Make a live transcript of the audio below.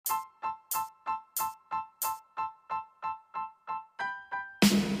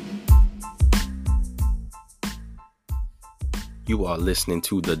You are listening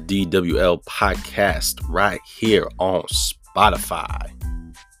to the DWL podcast right here on Spotify.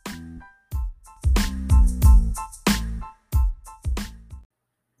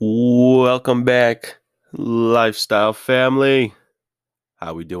 Welcome back, lifestyle family.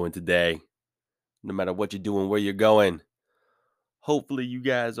 How we doing today? No matter what you're doing, where you're going, hopefully you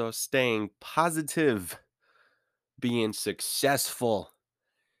guys are staying positive, being successful,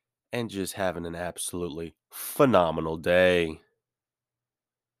 and just having an absolutely phenomenal day.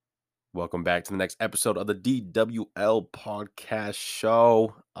 Welcome back to the next episode of the DWL podcast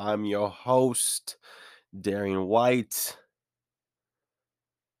show. I'm your host, Darian White.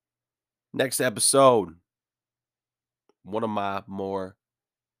 Next episode, one of my more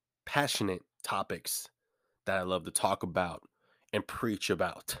passionate topics that I love to talk about and preach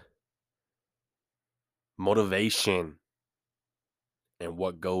about. Motivation and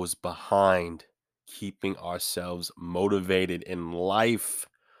what goes behind keeping ourselves motivated in life.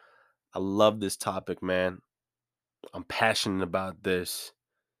 I love this topic, man. I'm passionate about this.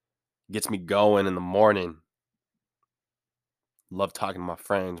 It gets me going in the morning. Love talking to my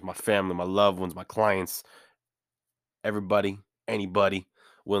friends, my family, my loved ones, my clients, everybody, anybody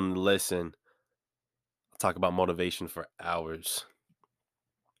willing to listen. I'll talk about motivation for hours.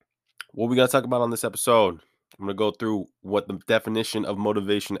 What we got to talk about on this episode? I'm going to go through what the definition of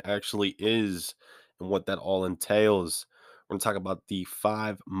motivation actually is and what that all entails. We're going to talk about the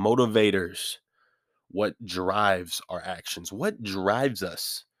 5 motivators. What drives our actions? What drives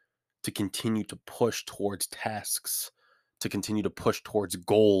us to continue to push towards tasks, to continue to push towards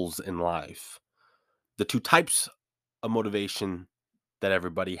goals in life? The 2 types of motivation that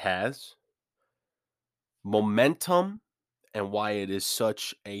everybody has: momentum, and why it is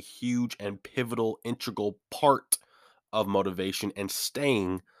such a huge and pivotal, integral part of motivation and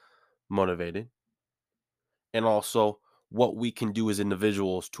staying motivated. And also what we can do as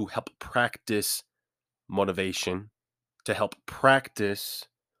individuals to help practice motivation, to help practice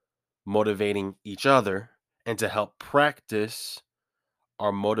motivating each other, and to help practice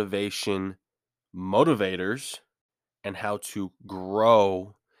our motivation motivators, and how to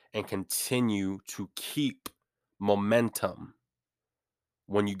grow and continue to keep momentum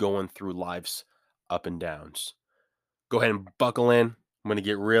when you're going through life's up and downs. Go ahead and buckle in. I'm going to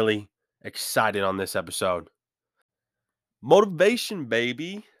get really excited on this episode. Motivation,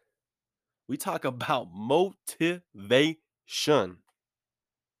 baby. We talk about motivation. It's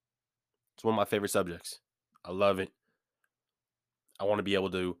one of my favorite subjects. I love it. I want to be able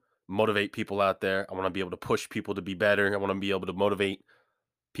to motivate people out there. I want to be able to push people to be better. I want to be able to motivate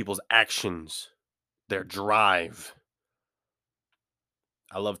people's actions, their drive.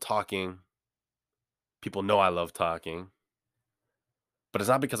 I love talking. People know I love talking. But it's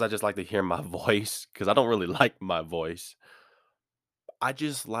not because I just like to hear my voice, because I don't really like my voice. I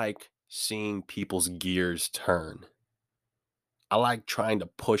just like seeing people's gears turn. I like trying to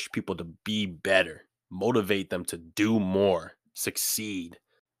push people to be better, motivate them to do more, succeed.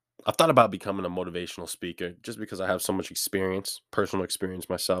 I've thought about becoming a motivational speaker just because I have so much experience, personal experience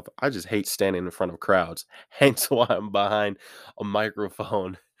myself. I just hate standing in front of crowds. Hence why I'm behind a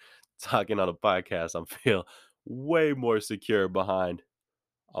microphone talking on a podcast. I feel way more secure behind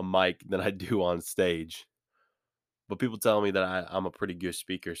a mic than I do on stage. But people tell me that I'm a pretty good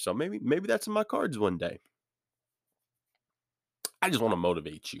speaker. So maybe that's in my cards one day. I just want to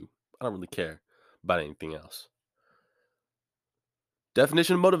motivate you. I don't really care about anything else.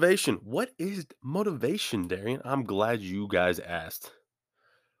 Definition of motivation. What is motivation, Darian? I'm glad you guys asked.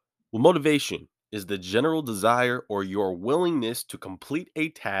 Well, motivation is the general desire or your willingness to complete a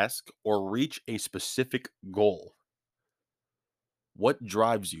task or reach a specific goal. What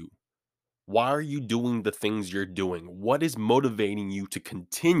drives you? Why are you doing the things you're doing? What is motivating you to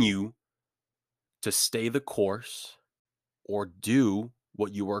continue to stay the course or do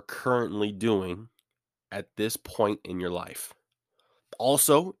what you are currently doing at this point in your life?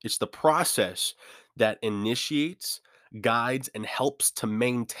 Also, it's the process that initiates, guides, and helps to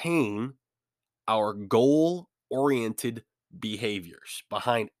maintain our goal-oriented behaviors.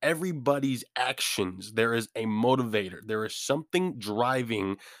 Behind everybody's actions, there is a motivator. There is something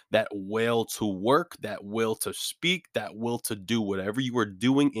driving that will to work, that will to speak, that will to do whatever you are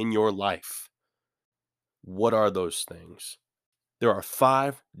doing in your life. What are those things? There are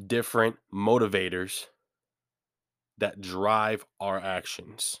 5 different motivators that drive our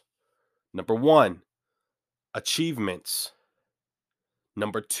actions. Number 1, achievements.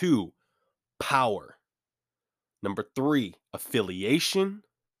 Number 2, power. Number 3, affiliation.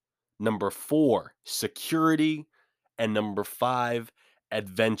 Number 4, security. And number 5,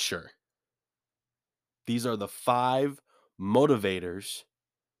 adventure. These are the 5 motivators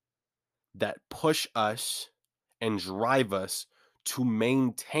that push us and drive us to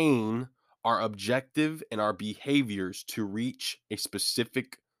maintain our objective and our behaviors to reach a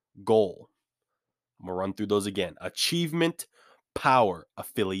specific goal. I'm gonna run through those again: achievement, power,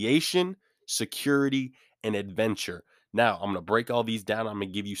 affiliation, security, and adventure. Now, I'm gonna break all these down. I'm gonna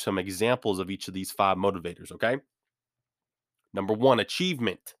give you some examples of each of these five motivators, okay? Number one,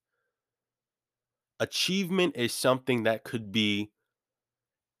 achievement. Achievement is something that could be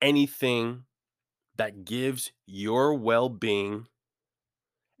anything that gives your well being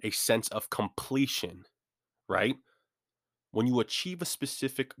a sense of completion, right? When you achieve a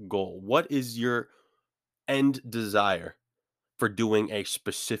specific goal, what is your end desire for doing a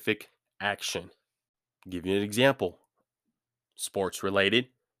specific action? Give you an example: sports related.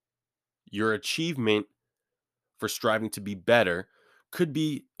 Your achievement for striving to be better could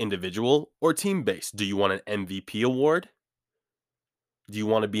be individual or team based. Do you want an MVP award? Do you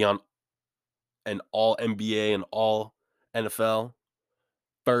want to be on an all NBA and all NFL,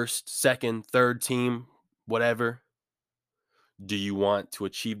 first, second, third team, whatever? Do you want to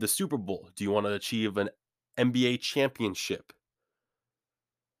achieve the Super Bowl? Do you want to achieve an NBA championship?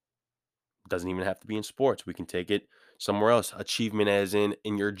 Doesn't even have to be in sports. We can take it somewhere else. Achievement as in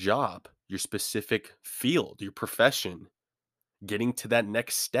your job, your specific field, your profession, getting to that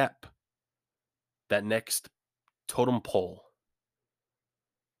next step, that next totem pole,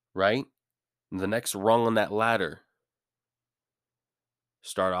 right? The next rung on that ladder.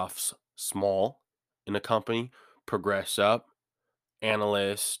 Start off small in a company, progress up,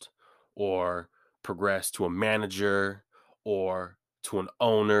 analyst, or progress to a manager, or to an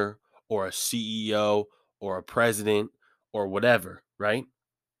owner, or a CEO, or a president, or whatever, right?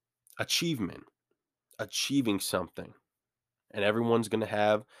 Achievement, achieving something. And everyone's going to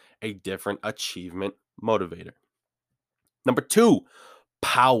have a different achievement motivator. Number two,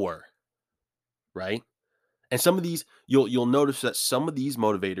 power, right? And some of these, you'll notice that some of these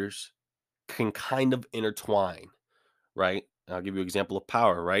motivators can kind of intertwine, right? I'll give you an example of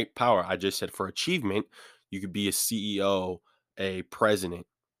power, right? Power, I just said for achievement, you could be a CEO, a president.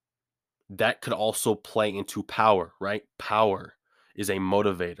 That could also play into power, right? Power is a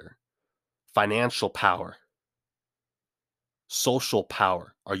motivator. Financial power, social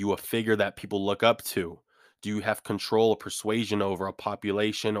power. Are you a figure that people look up to? Do you have control or persuasion over a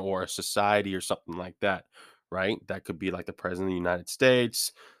population or a society or something like that, right? That could be like the president of the United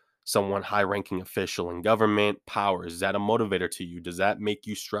States, someone high ranking official in government. Power, is that a motivator to you? Does that make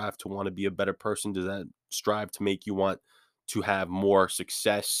you strive to want to be a better person? Does that strive to make you want to have more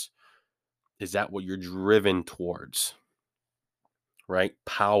success? Is that what you're driven towards, right?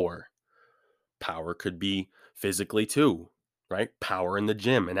 Power could be physically too, right? Power in the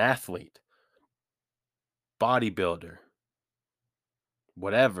gym, an athlete, bodybuilder,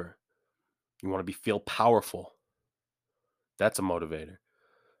 whatever. You want to feel powerful. That's a motivator.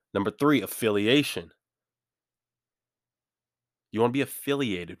 Number three, affiliation. You want to be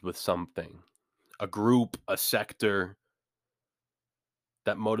affiliated with something, a group, a sector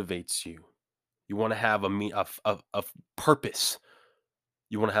that motivates you. You want to have a purpose.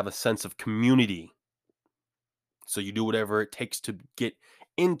 You want to have a sense of community. So you do whatever it takes to get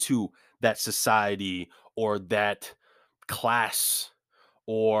into that society or that class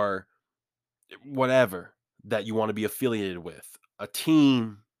or whatever that you want to be affiliated with. A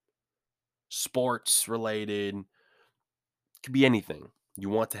team, sports related, could be anything. You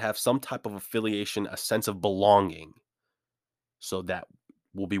want to have some type of affiliation, a sense of belonging. So that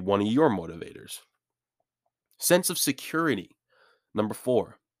will be one of your motivators. Sense of security. Number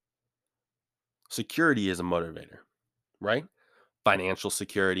four, security is a motivator, right? Financial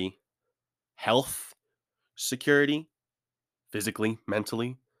security, health security, physically,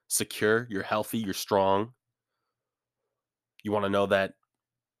 mentally secure. You're healthy, you're strong. You want to know that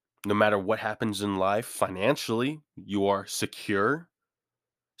no matter what happens in life, financially, you are secure.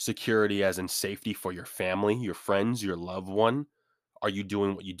 Security as in safety for your family, your friends, your loved one. Are you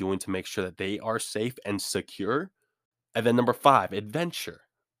doing what you're doing to make sure that they are safe and secure? And then number five, adventure.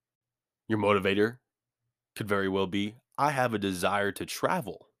 Your motivator could very well be, I have a desire to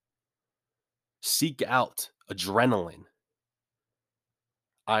travel, seek out adrenaline.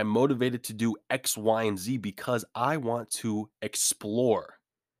 I'm motivated to do X, Y, and Z because I want to explore,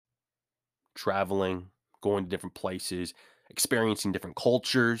 traveling, going to different places, experiencing different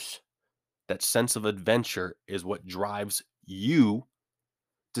cultures. That sense of adventure is what drives you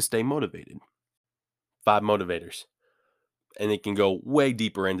to stay motivated. Five motivators. And it can go way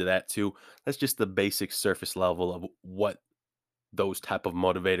deeper into that too. That's just the basic surface level of what those type of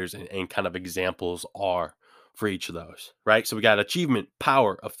motivators and kind of examples are. for each of those, right? So we got achievement,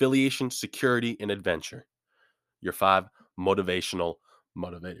 power, affiliation, security, and adventure. Your 5 motivational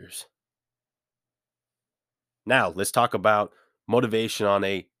motivators. Now, let's talk about motivation on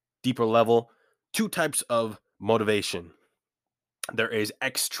a deeper level. 2 types of motivation. There is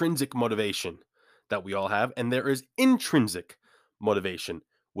extrinsic motivation that we all have, and there is intrinsic motivation,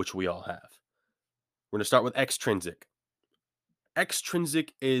 which we all have. We're going to start with extrinsic.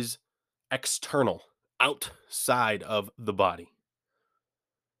 Extrinsic is external, outside of the body,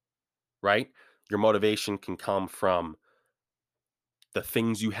 right? Your motivation can come from the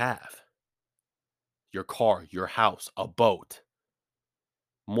things you have, your car, your house, a boat,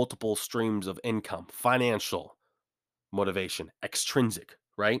 multiple streams of income, financial motivation, extrinsic,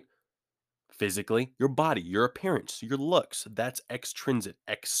 right? Physically, your body, your appearance, your looks, that's extrinsic,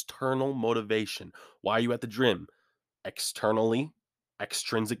 external motivation. Why are you at the gym? Externally,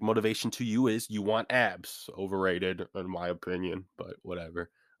 extrinsic motivation to you is you want abs. Overrated, in my opinion, but whatever.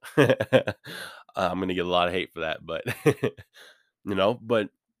 I'm gonna get a lot of hate for that, but but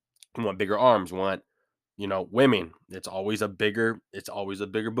you want bigger arms, you want, women. It's always a bigger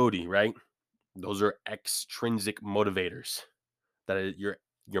booty, right? Those are extrinsic motivators. That is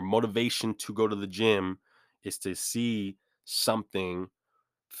your motivation to go to the gym is to see something,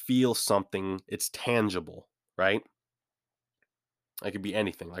 feel something, it's tangible, right? It could be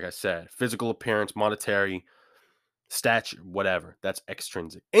anything, like I said, physical appearance, monetary, stature, whatever. That's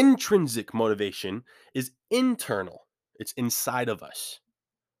extrinsic. Intrinsic motivation is internal. It's inside of us.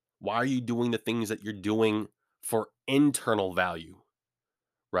 Why are you doing the things that you're doing for internal value,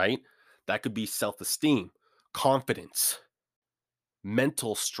 right? That could be self-esteem, confidence,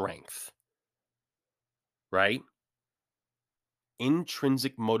 mental strength, right?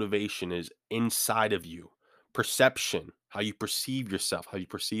 Intrinsic motivation is inside of you. Perception, how you perceive yourself, how you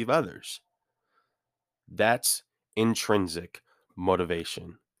perceive others. That's intrinsic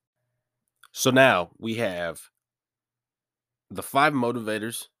motivation. So now we have the 5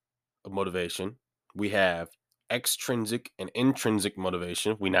 motivators of motivation. We have extrinsic and intrinsic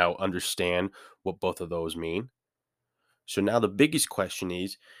motivation. We now understand what both of those mean. So now the biggest question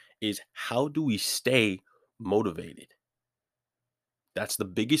is how do we stay motivated? That's the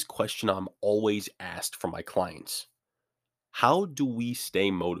biggest question I'm always asked from my clients. How do we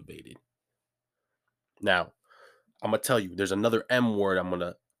stay motivated? Now, I'm going to tell you, there's another M word I'm going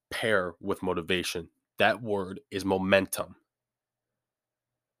to pair with motivation. That word is momentum.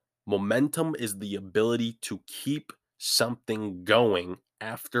 Momentum is the ability to keep something going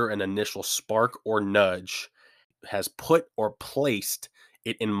after an initial spark or nudge has put or placed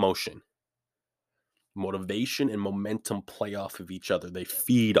it in motion. Motivation and momentum play off of each other. They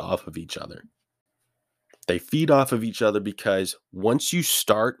feed off of each other. They feed off of each other because once you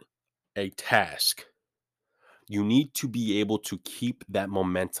start a task, you need to be able to keep that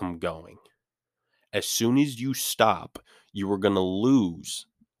momentum going. As soon as you stop, you are going to lose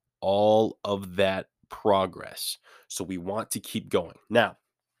all of that progress. So we want to keep going. Now,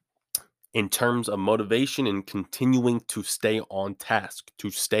 in terms of motivation and continuing to stay on task,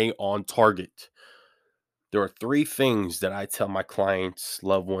 to stay on target, there are 3 things that I tell my clients,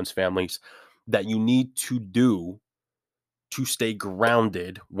 loved ones, families that you need to do to stay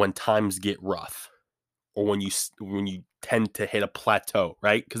grounded when times get rough or when you tend to hit a plateau,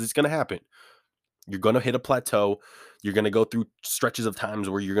 right? Because it's going to happen. You're going to hit a plateau. You're going to go through stretches of times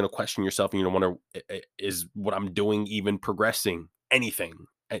where you're going to question yourself and you're going to wonder, is what I'm doing even progressing anything?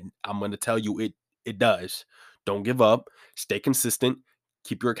 And I'm going to tell you it does. Don't give up. Stay consistent.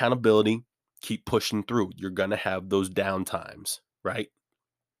 Keep your accountability. Keep pushing through. You're going to have those down times, right?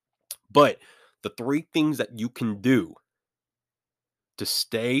 But the 3 things that you can do to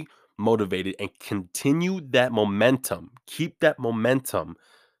stay motivated and continue that momentum, keep that momentum,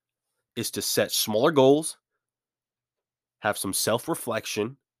 is to set smaller goals, have some self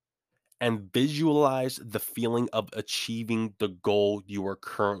reflection, and visualize the feeling of achieving the goal you are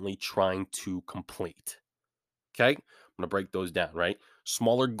currently trying to complete. Okay. I'm going to break those down, right?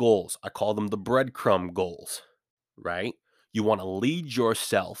 Smaller goals. I call them the breadcrumb goals, right? You want to lead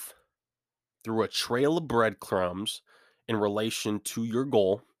yourself through a trail of breadcrumbs in relation to your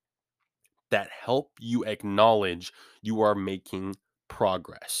goal that help you acknowledge you are making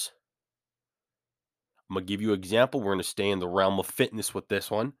progress. I'm going to give you an example. We're going to stay in the realm of fitness with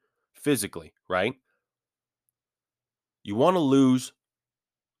this one. Physically, right? You want to lose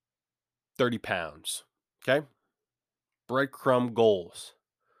 30 pounds. Okay. Breadcrumb goals.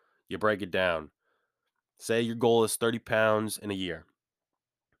 You break it down. Say your goal is 30 pounds in a year.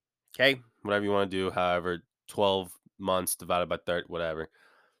 Okay. Whatever you want to do, however, 12 months divided by 30, whatever.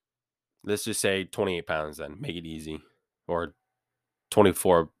 Let's just say 28 pounds then, make it easy. Or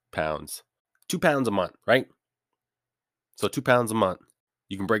 24 pounds. 2 pounds a month, right? So 2 pounds a month.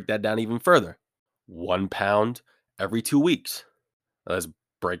 You can break that down even further. 1 pound every 2 weeks. Let's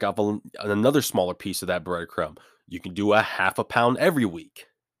break off another smaller piece of that breadcrumb. You can do a half a pound every week.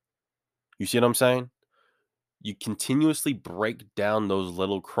 You see what I'm saying? You continuously break down those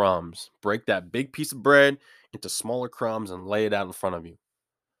little crumbs. Break that big piece of bread into smaller crumbs and lay it out in front of you.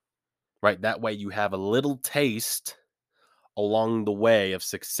 Right? That way you have a little taste along the way of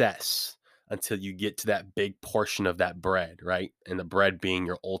success until you get to that big portion of that bread, right? And the bread being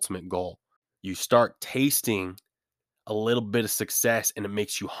your ultimate goal. You start tasting a little bit of success and it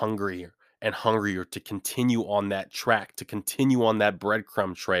makes you hungrier and hungrier to continue on that track, to continue on that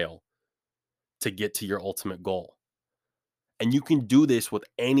breadcrumb trail to get to your ultimate goal. And you can do this with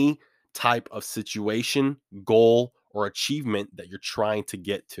any type of situation, goal, or achievement that you're trying to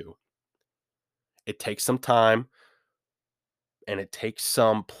get to. It takes some time and it takes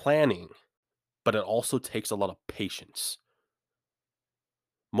some planning, but it also takes a lot of patience.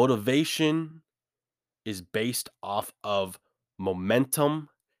 Motivation is based off of momentum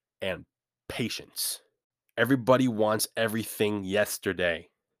and patience. Everybody wants everything yesterday.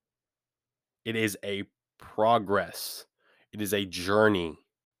 It is a progress, it is a journey.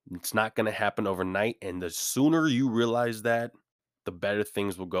 It's not going to happen overnight. And the sooner you realize that, the better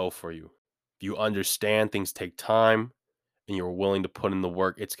things will go for you. If you understand things take time and you're willing to put in the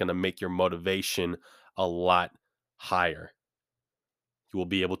work, it's going to make your motivation a lot higher. You will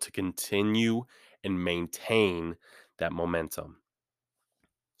be able to continue and maintain that momentum.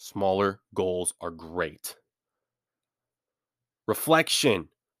 Smaller goals are great. Reflection.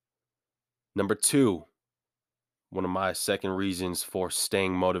 Number two, one of my second reasons for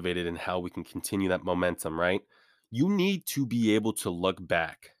staying motivated and how we can continue that momentum, right? You need to be able to look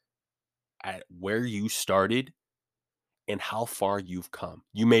back at where you started and how far you've come.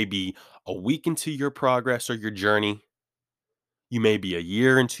 You may be a week into your progress or your journey. You may be a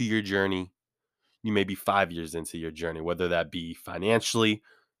year into your journey. You may be 5 years into your journey, whether that be financially,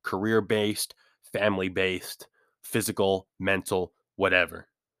 career based, family based, physical, mental, whatever.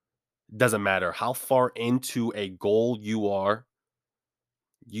 Doesn't matter how far into a goal you are,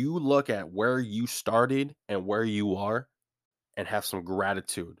 you look at where you started and where you are and have some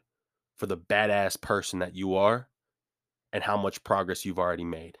gratitude for the badass person that you are and how much progress you've already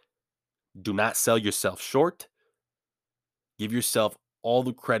made. Do not sell yourself short. Give yourself all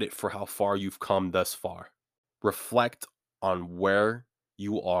the credit for how far you've come thus far. Reflect on where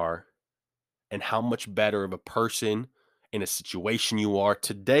you are and how much better of a person in a situation you are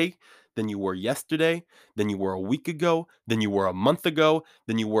today than you were yesterday, than you were a week ago, than you were a month ago,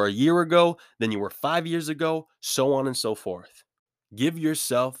 than you were a year ago, than you were 5 years ago, so on and so forth. Give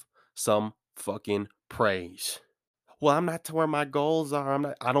yourself some fucking praise. Well, I'm not to where my goals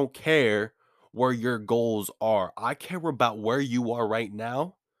are. I don't care where your goals are. I care about where you are right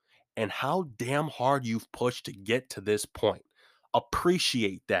now and how damn hard you've pushed to get to this point.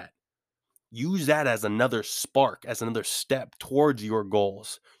 Appreciate that. Use that as another spark, as another step towards your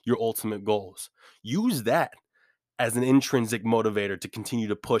goals, your ultimate goals. Use that as an intrinsic motivator to continue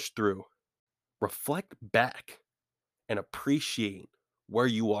to push through. Reflect back and appreciate where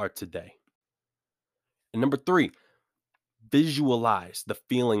you are today. And number three, visualize the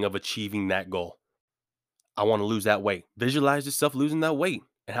feeling of achieving that goal. I want to lose that weight. Visualize yourself losing that weight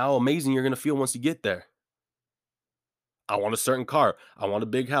and how amazing you're going to feel once you get there. I want a certain car. I want a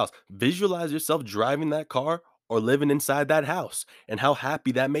big house. Visualize yourself driving that car or living inside that house and how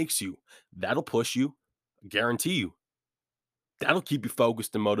happy that makes you. That'll push you, guarantee you. That'll keep you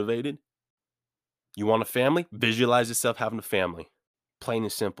focused and motivated. You want a family? Visualize yourself having a family. Plain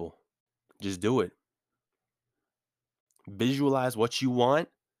and simple. Just do it. Visualize what you want.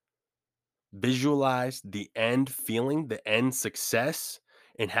 Visualize the end feeling, the end success,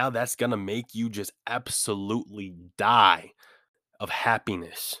 and how that's going to make you just absolutely die of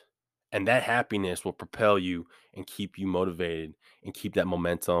happiness. And that happiness will propel you and keep you motivated and keep that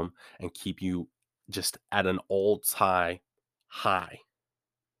momentum and keep you just at an all-time high,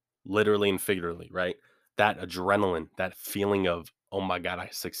 literally and figuratively, right? That adrenaline, that feeling of, oh my God, I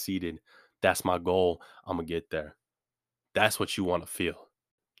succeeded. That's my goal. I'm going to get there. That's what you want to feel.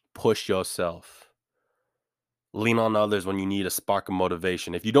 Push yourself. Lean on others when you need a spark of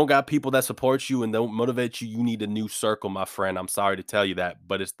motivation. If you don't got people that support you and don't motivate you, you need a new circle, my friend. I'm sorry to tell you that,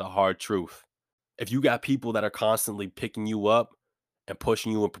 but it's the hard truth. If you got people that are constantly picking you up and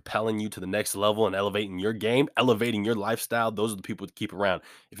pushing you and propelling you to the next level and elevating your game, elevating your lifestyle, those are the people to keep around.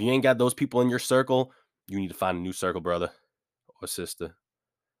 If you ain't got those people in your circle, you need to find a new circle, brother or sister.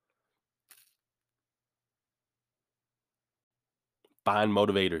 Find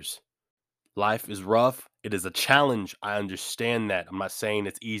motivators. Life is rough. It is a challenge. I understand that. I'm not saying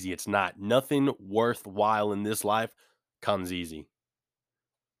it's easy. It's not. Nothing worthwhile in this life comes easy.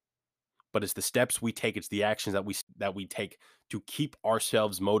 But it's the steps we take, it's the actions that we take to keep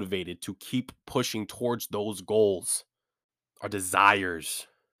ourselves motivated, to keep pushing towards those goals, our desires.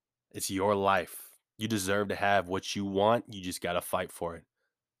 It's your life. You deserve to have what you want. You just got to fight for it.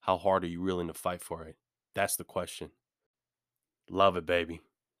 How hard are you willing to fight for it? That's the question. Love it, baby.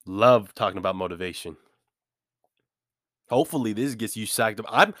 Love talking about motivation. Hopefully this gets you psyched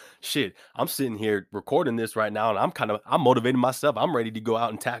up. I'm sitting here recording this right now and I'm motivating myself. I'm ready to go out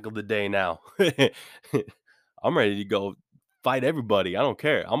and tackle the day now. I'm ready to go fight everybody. I don't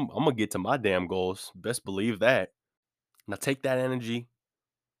care. I'm gonna get to my damn goals. Best believe that. Now take that energy,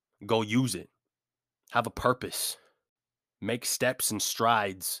 go use it. Have a purpose. Make steps and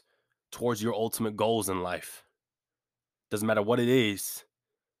strides towards your ultimate goals in life. Doesn't matter what it is.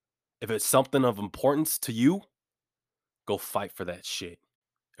 If it's something of importance to you, go fight for that shit.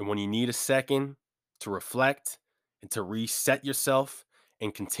 And when you need a second to reflect and to reset yourself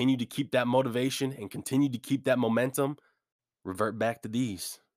and continue to keep that motivation and continue to keep that momentum, revert back to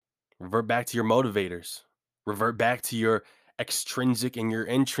these. Revert back to your motivators. Revert back to your extrinsic and your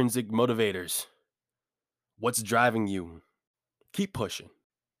intrinsic motivators. What's driving you? Keep pushing.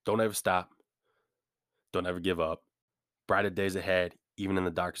 Don't ever stop. Don't ever give up. Brighter days ahead, even in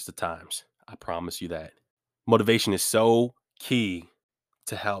the darkest of times. I promise you that. Motivation is so key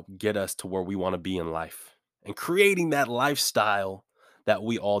to help get us to where we want to be in life and creating that lifestyle that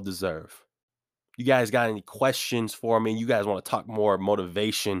we all deserve. You guys got any questions for me? You guys want to talk more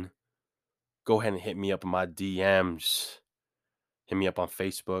motivation? Go ahead and hit me up in my DMs. Hit me up on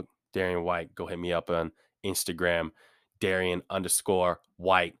Facebook, Darian White. Go hit me up on Instagram,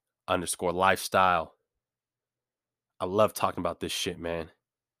 Darian_White_lifestyle. I love talking about this shit, man.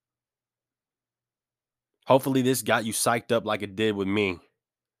 Hopefully this got you psyched up like it did with me.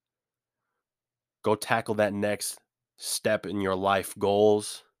 Go tackle that next step in your life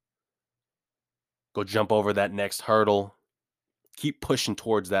goals. Go jump over that next hurdle. Keep pushing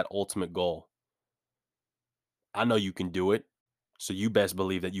towards that ultimate goal. I know you can do it, so you best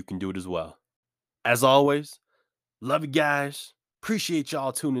believe that you can do it as well. As always, love you guys. Appreciate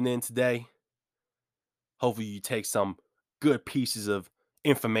y'all tuning in today. Hopefully you take some good pieces of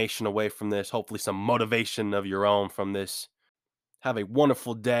information away from this. Hopefully some motivation of your own from this. Have a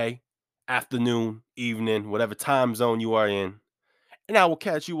wonderful day, afternoon, evening, whatever time zone you are in. And I will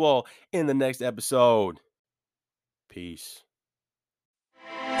catch you all in the next episode. Peace.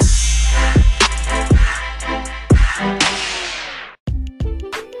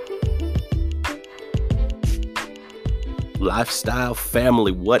 Lifestyle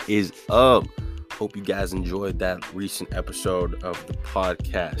family, what is up? Hope you guys enjoyed that recent episode of the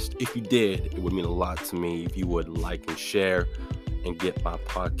podcast. If you did, it would mean a lot to me if you would like and share and get my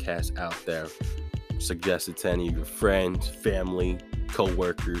podcast out there. Suggest it to any of your friends, family,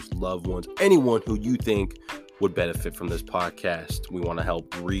 co-workers, loved ones, anyone who you think would benefit from this podcast. We want to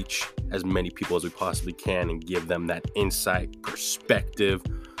help reach as many people as we possibly can and give them that insight, perspective,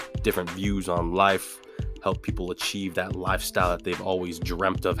 different views on life, help people achieve that lifestyle that they've always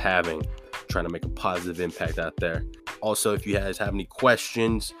dreamt of having, trying to make a positive impact out there. Also, if you guys have any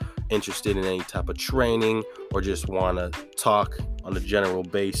questions, interested in any type of training, or just want to talk on a general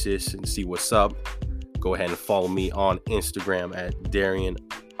basis and see what's up, go ahead and follow me on Instagram at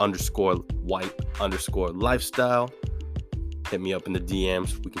Darian_White_lifestyle. Hit me up in the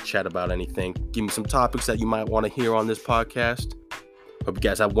DMs. We can chat about anything. Give me some topics that you might want to hear on this podcast. Hope you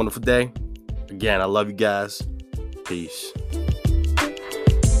guys have a wonderful day. Again, I love you guys. Peace.